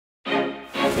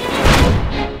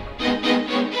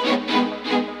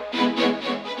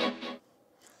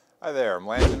Hi there, I'm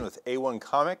Lanvin with A1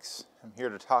 Comics. I'm here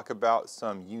to talk about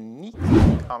some unique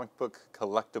comic book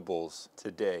collectibles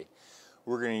today.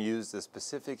 We're going to use the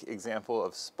specific example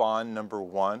of Spawn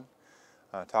 #1,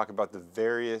 talk about the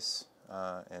various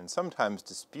and sometimes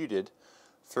disputed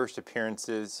first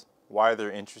appearances, why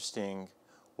they're interesting,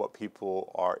 what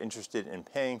people are interested in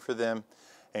paying for them,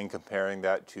 and comparing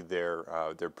that to their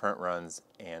print runs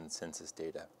and census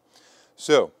data.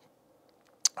 So,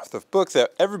 the book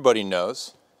that everybody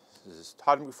knows, this is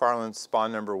Todd McFarlane's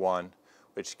Spawn #1,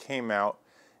 which came out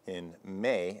in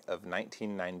May of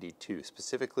 1992,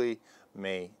 specifically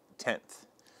May 10th.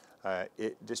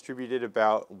 It distributed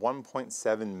about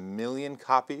 1.7 million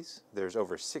copies. There's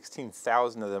over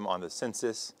 16,000 of them on the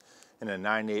census, and a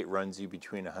 9.8 runs you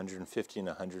between $150 and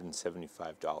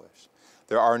 $175.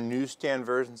 There are newsstand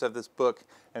versions of this book,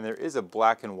 and there is a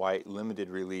black and white limited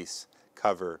release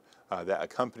cover that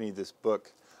accompanied this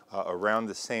book around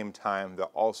the same time, that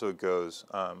also goes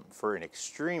for an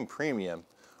extreme premium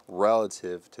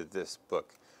relative to this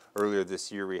book. Earlier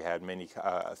this year we had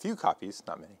a few copies,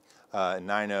 not many,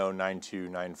 9.0, 9.2,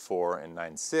 9.4, and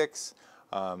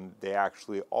 9.6. They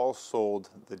actually all sold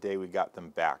the day we got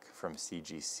them back from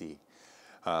CGC.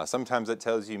 Sometimes that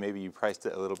tells you maybe you priced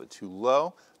it a little bit too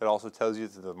low. It also tells you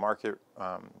that the market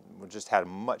just had a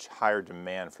much higher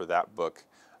demand for that book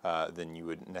than you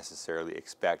would necessarily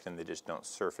expect, and they just don't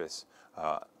surface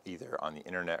either on the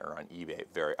internet or on eBay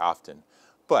very often.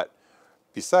 But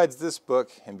besides this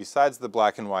book and besides the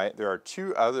black and white, there are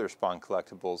two other Spawn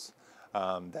collectibles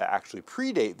that actually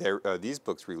predate these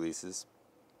books' releases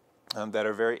that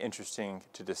are very interesting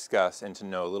to discuss and to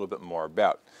know a little bit more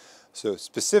about. So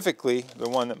specifically, the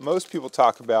one that most people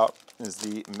talk about is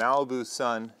the Malibu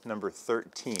Sun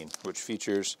 #13, which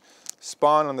features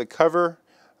Spawn on the cover.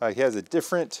 He has a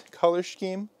different color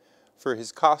scheme for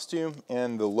his costume,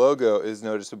 and the logo is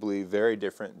noticeably very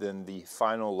different than the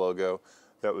final logo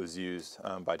that was used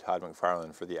by Todd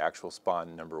McFarlane for the actual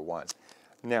Spawn #1.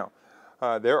 Now,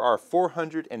 there are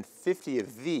 450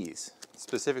 of these,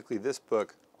 specifically this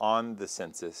book, on the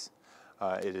census.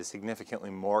 It is significantly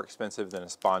more expensive than a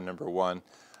Spawn #1.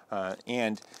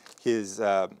 And his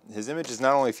image is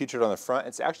not only featured on the front,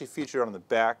 it's actually featured on the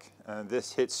back.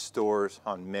 This hit stores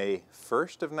on May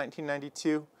 1st of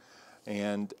 1992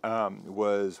 and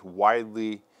was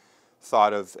widely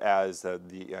thought of as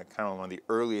kind of one of the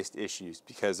earliest issues,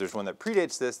 because there's one that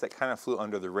predates this that kind of flew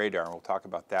under the radar, and we'll talk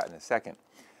about that in a second.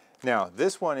 Now,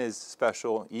 this one is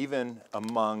special even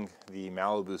among the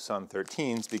Malibu Sun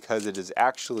 13s because it is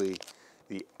actually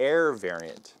the Air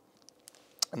variant.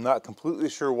 I'm not completely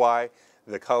sure why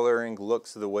the coloring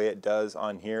looks the way it does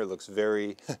on here. It looks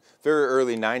very, very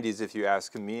early 90s if you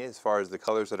ask me, as far as the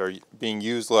colors that are being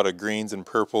used, a lot of greens and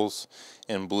purples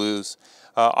and blues.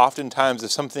 Oftentimes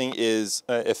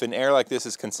if an Air like this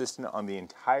is consistent on the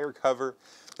entire cover,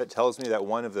 that tells me that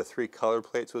one of the 3 color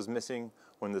plates was missing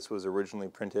when this was originally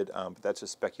printed, but that's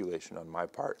just speculation on my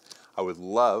part. I would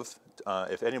love,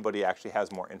 if anybody actually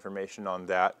has more information on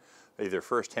that, either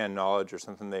first-hand knowledge or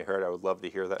something they heard, I would love to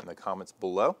hear that in the comments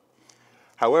below.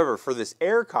 However, for this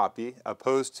Air copy,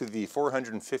 opposed to the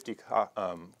 450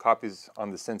 copies on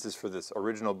the census for this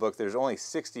original book, there's only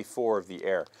 64 of the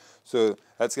Air. So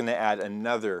that's going to add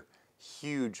another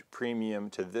huge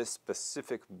premium to this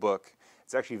specific book.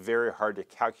 It's actually very hard to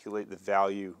calculate the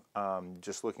value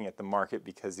just looking at the market,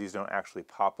 because these don't actually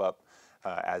pop up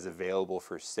as available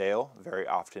for sale very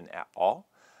often at all.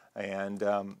 And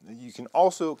you can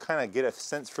also kind of get a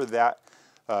sense for that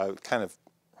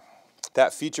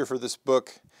that feature for this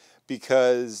book,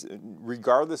 because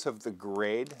regardless of the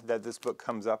grade that this book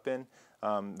comes up in,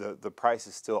 the price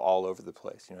is still all over the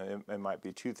place. You know, it might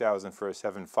be $2,000 for a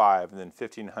 7.5 and then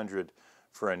 $1,500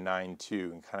 for a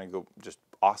 9.2, and kind of just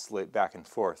oscillate back and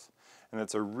forth. And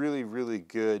that's a really, really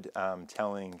good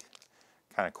telling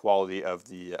kind of quality of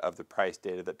the price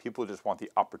data, that people just want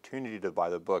the opportunity to buy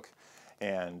the book,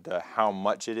 and how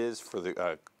much it is for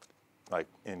the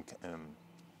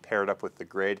paired up with the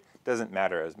grade doesn't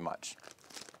matter as much.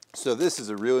 So this is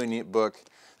a really neat book.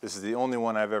 This is the only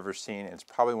one I've ever seen, and it's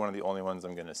probably one of the only ones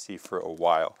I'm going to see for a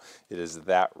while. It is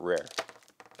that rare.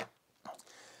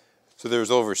 So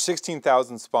there's over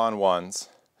 16,000 Spawn 1s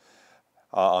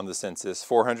on the census,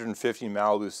 450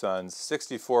 Malibu Suns,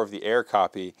 64 of the Air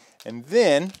copy, and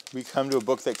then we come to a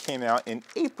book that came out in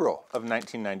April of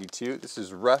 1992. This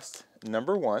is Rust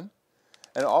 #1,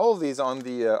 and all of these on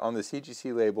the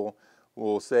CGC label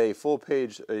will say full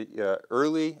page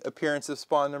early appearance of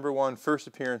Spawn #1, first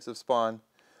appearance of Spawn,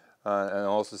 and it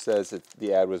also says that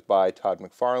the ad was by Todd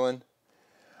McFarlane.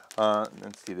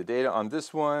 Let's see the data on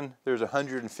this one. There's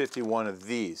 151 of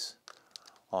these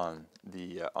on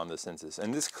the census.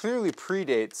 And this clearly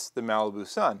predates the Malibu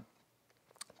Sun.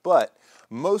 But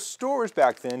most stores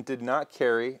back then did not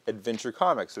carry Adventure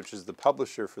Comics, which is the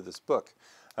publisher for this book.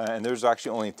 And there's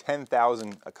actually only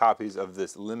 10,000 copies of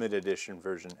this limited edition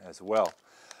version as well.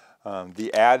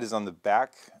 The ad is on the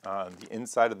back, the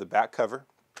inside of the back cover,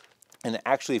 and it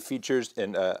actually features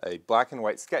a black and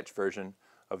white sketch version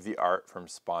of the art from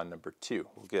Spawn number 2.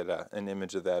 We'll get an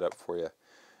image of that up for you,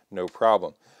 no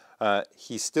problem.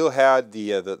 He still had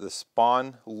the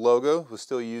Spawn logo, was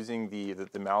still using the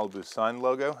Malibu Sun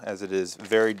logo, as it is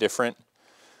very different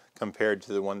compared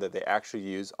to the one that they actually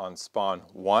use on Spawn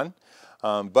 1.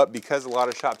 But because a lot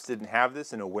of shops didn't have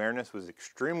this and awareness was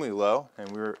extremely low,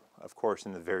 and we were, of course,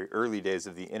 in the very early days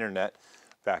of the internet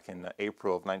back in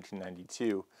April of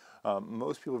 1992,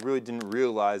 most people really didn't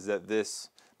realize that this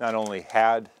not only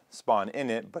had Spawn in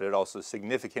it, but it also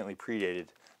significantly predated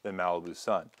the Malibu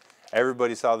Sun.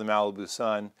 Everybody saw the Malibu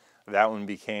Sun. That one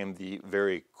became the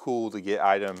very cool to get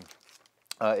item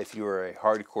if you were a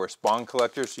hardcore Spawn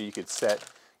collector, so you could set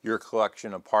your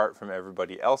collection apart from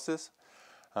everybody else's.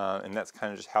 And that's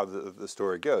kind of just how the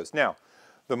story goes. Now,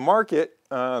 the market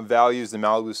values the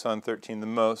Malibu Sun 13 the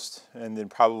most, and then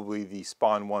probably the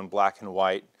Spawn 1 black and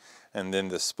white, and then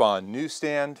the Spawn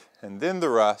newsstand, and then the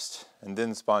Rust, and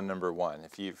then Spawn number 1,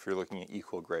 if you're looking at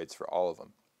equal grades for all of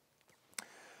them.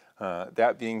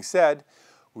 That being said,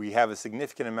 we have a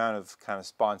significant amount of kind of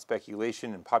Spawn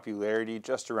speculation and popularity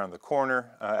just around the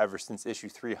corner ever since issue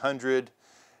 300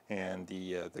 and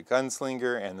the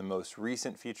Gunslinger and the most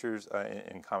recent features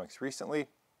in comics recently,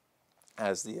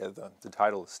 as the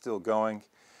title is still going.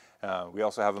 We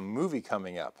also have a movie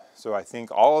coming up. So I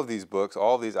think all of these books,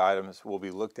 all of these items will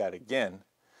be looked at again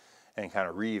and kind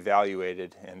of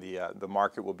reevaluated, and the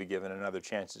market will be given another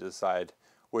chance to decide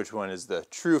which one is the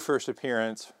true first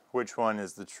appearance, which one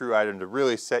is the true item to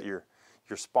really set your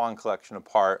Spawn collection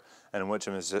apart, and which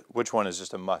one is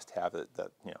just a must-have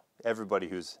that you know everybody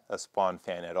who's a Spawn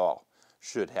fan at all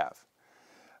should have.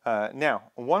 Now,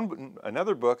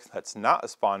 another book that's not a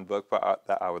Spawn book, but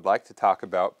that I would like to talk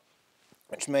about,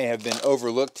 which may have been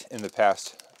overlooked in the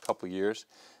past couple years,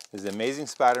 is the Amazing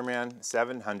Spider-Man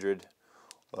 700.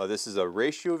 This is a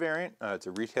ratio variant. It's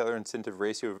a retailer incentive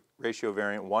ratio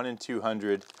variant, 1 in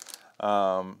 200.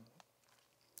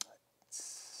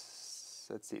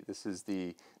 Let's see, this is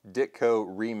the Ditko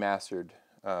remastered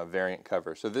variant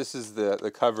cover. So this is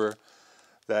the cover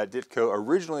that Ditko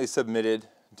originally submitted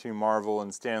to Marvel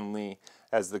and Stan Lee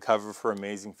as the cover for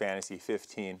Amazing Fantasy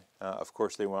 15. Of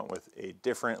course, they went with a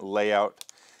different layout,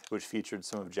 which featured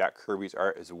some of Jack Kirby's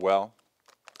art as well.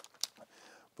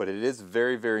 But it is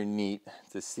very, very neat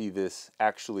to see this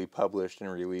actually published and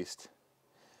released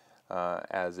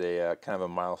as a kind of a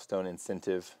milestone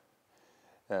incentive.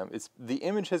 The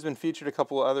image has been featured a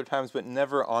couple of other times, but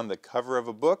never on the cover of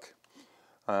a book.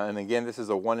 And again, this is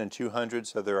a 1 in 200,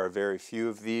 so there are very few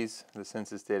of these. The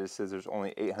census data says there's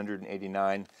only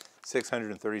 889,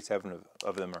 637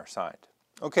 of them are signed.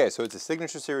 Okay, so it's a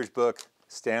signature series book.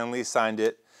 Stan Lee signed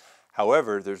it.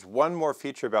 However, there's one more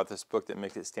feature about this book that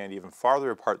makes it stand even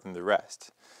farther apart than the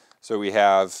rest. So we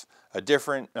have a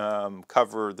different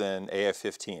cover than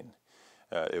AF-15.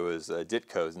 It was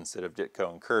Ditko's instead of Ditko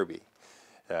and Kirby.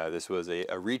 This was a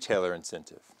retailer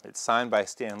incentive. It's signed by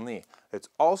Stan Lee. It's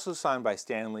also signed by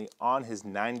Stan Lee on his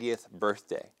 90th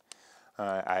birthday.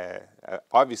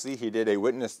 Obviously, he did a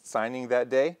witnessed signing that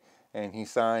day, and he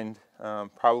signed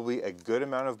probably a good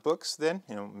amount of books then,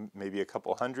 maybe a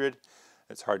couple hundred.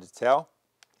 It's hard to tell.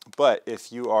 But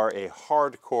if you are a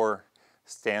hardcore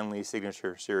Stan Lee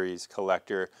signature series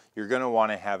collector, you're going to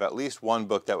want to have at least one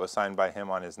book that was signed by him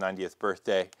on his 90th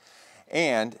birthday.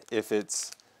 And if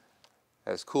it's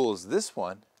as cool as this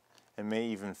one, it may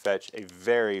even fetch a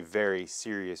very, very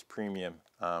serious premium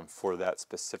for that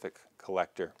specific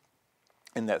collector,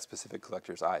 in that specific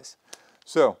collector's eyes.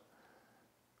 So,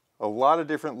 a lot of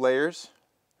different layers,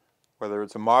 whether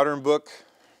it's a modern book,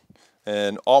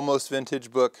 an almost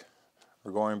vintage book,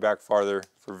 or going back farther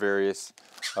for various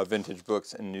vintage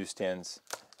books and newsstands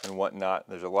and whatnot.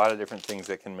 There's a lot of different things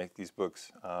that can make these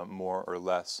books more or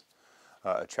less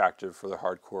attractive for the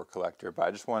hardcore collector. But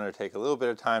I just wanted to take a little bit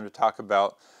of time to talk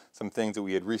about some things that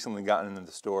we had recently gotten in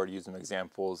the store, to use some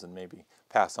examples and maybe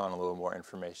pass on a little more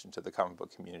information to the comic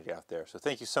book community out there. So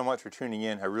thank you so much for tuning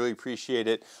in. I really appreciate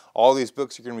it. All these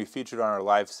books are going to be featured on our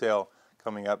live sale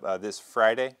coming up this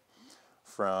Friday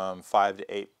from 5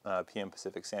 to 8 p.m.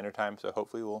 Pacific Standard Time. So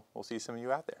hopefully we'll see some of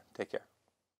you out there. Take care.